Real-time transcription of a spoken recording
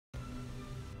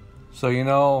So,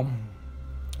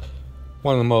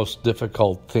 one of the most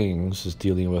difficult things is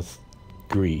dealing with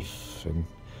grief and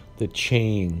the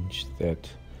change that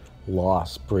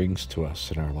loss brings to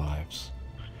us in our lives.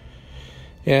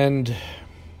 And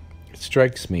it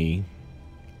strikes me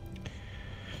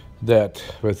that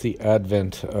with the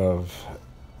advent of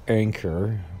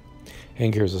Anchor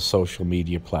is a social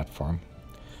media platform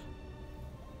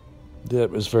that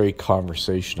was very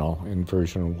conversational in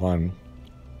version 1.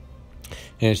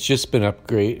 And it's just been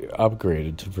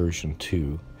upgraded to version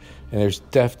 2. And there's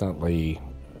definitely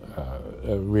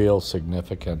a real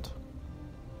significant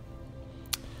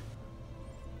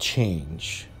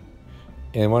change.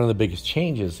 And one of the biggest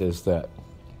changes is that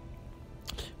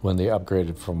when they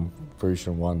upgraded from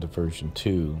version 1 to version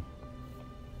 2,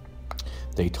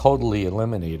 they totally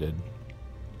eliminated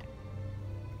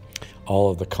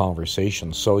all of the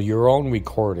conversations. So your own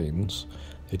recordings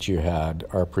that you had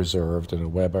are preserved in a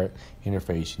web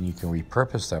interface and you can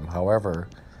repurpose them. However,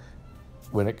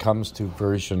 when it comes to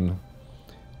version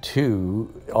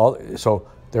 2,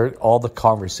 all the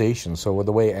conversations. So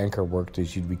the way Anchor worked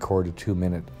is you'd record a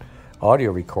 2-minute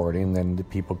audio recording, then the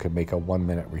people could make a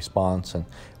 1-minute response and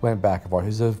went back and forth. It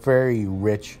was a very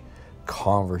rich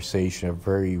conversation, a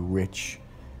very rich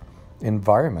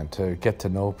environment to get to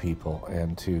know people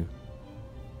and to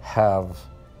have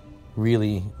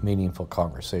really meaningful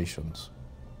conversations.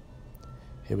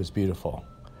 It was beautiful.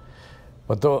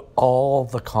 But though all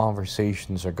the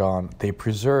conversations are gone, they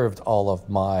preserved all of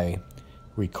my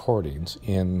recordings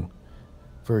in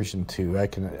version 2. I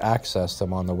can access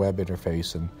them on the web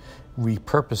interface and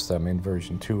repurpose them in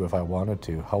version 2 if I wanted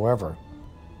to. However,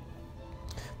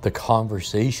 the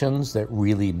conversations that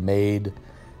really made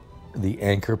the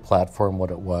Anchor platform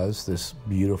what it was, this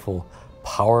beautiful,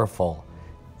 powerful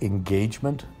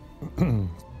engagement,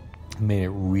 made it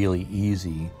really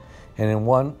easy. And in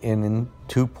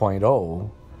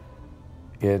 2.0,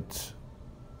 it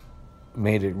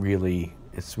made it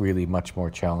it's really much more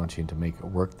challenging to make it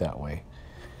work that way.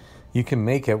 You can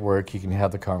make it work, you can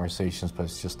have the conversations, but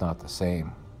it's just not the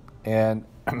same. And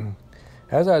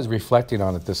as I was reflecting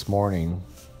on it this morning,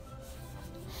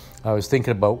 I was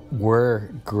thinking about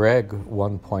where Greg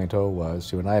 1.0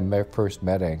 was when I first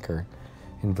met Anchor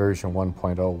in version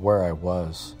 1.0, where I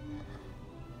was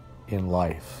in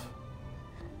life.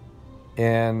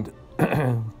 And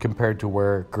compared to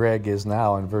where Greg is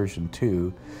now in version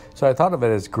 2. So I thought of it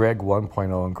as Greg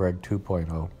 1.0 and Greg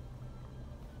 2.0.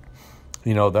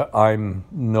 That I'm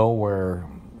nowhere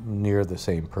near the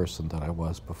same person that I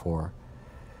was before.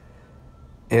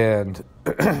 And,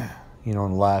 in the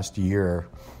last year,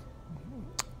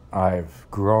 I've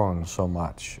grown so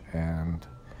much. And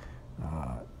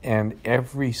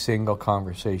every single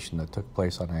conversation that took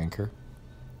place on Anchor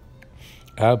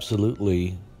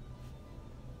absolutely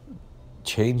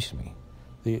changed me.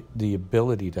 The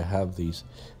ability to have these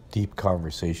deep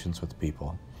conversations with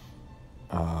people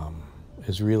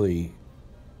is really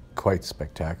quite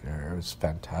spectacular. It was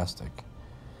fantastic.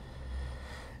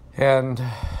 And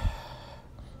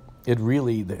it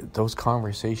really, those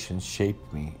conversations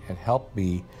shaped me and helped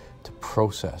me to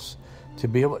process, to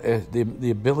be able,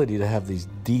 the ability to have these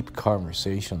deep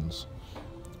conversations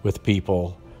with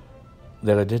people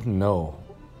that I didn't know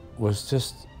was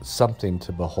just something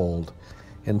to behold,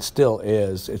 and still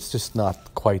is. It's just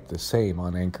not quite the same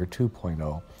on Anchor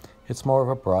 2.0. It's more of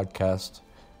a broadcast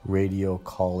radio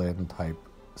call-in type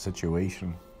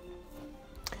situation.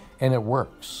 And it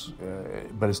works,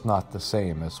 but it's not the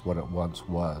same as what it once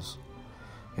was.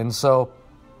 And so,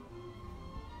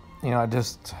 I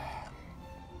just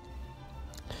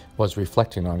was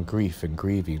reflecting on grief and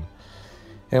grieving.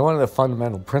 And one of the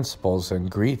fundamental principles in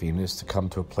grieving is to come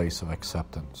to a place of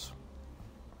acceptance.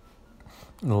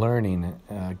 Learning,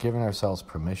 giving ourselves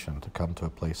permission to come to a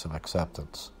place of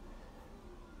acceptance.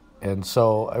 And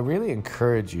so I really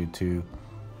encourage you to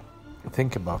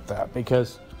think about that,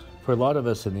 because for a lot of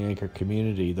us in the Anchor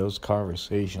community, those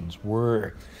conversations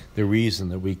were the reason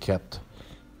that we kept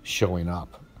showing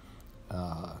up,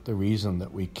 the reason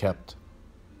that we kept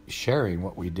sharing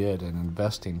what we did and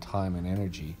investing time and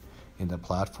energy in the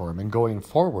platform. And going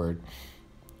forward,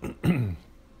 I'm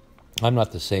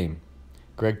not the same.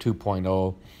 Greg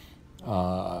 2.0,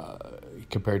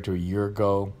 compared to a year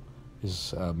ago,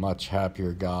 is a much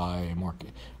happier guy.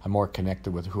 I'm more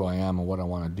connected with who I am and what I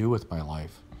want to do with my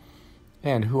life,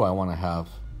 and who I want to have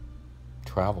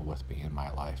travel with me in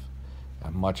my life.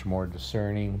 I'm much more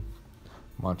discerning,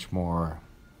 much more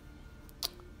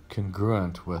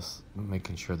congruent with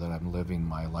making sure that I'm living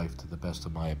my life to the best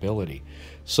of my ability.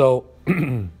 So,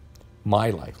 living my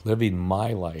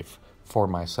life for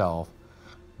myself,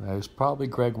 It was probably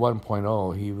Greg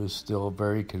 1.0. He was still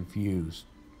very confused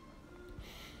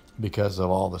because of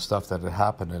all the stuff that had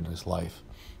happened in his life.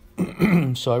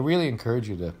 So I really encourage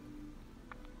you to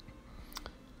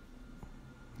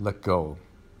let go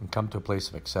and come to a place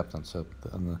of acceptance.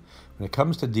 When it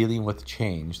comes to dealing with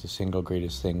change, the single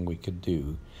greatest thing we could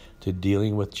do to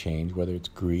dealing with change, whether it's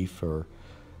grief or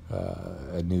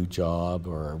a new job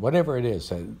or whatever it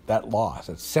is, that loss,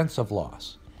 that sense of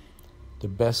loss, the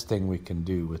best thing we can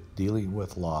do with dealing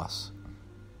with loss,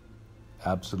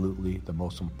 absolutely the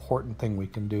most important thing we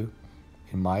can do,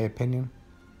 in my opinion,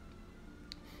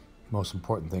 the most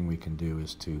important thing we can do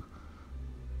is to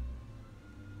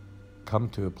come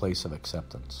to a place of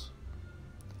acceptance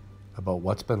about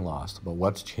what's been lost, about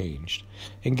what's changed,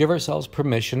 and give ourselves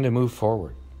permission to move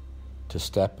forward, to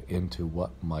step into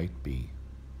what might be.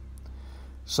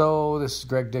 So this is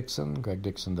Greg Dixon,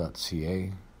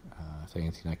 gregdixon.ca. If there's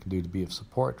anything I can do to be of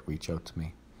support, reach out to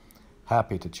me.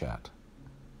 Happy to chat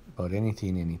about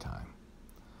anything, anytime.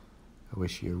 I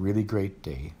wish you a really great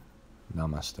day.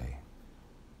 Namaste.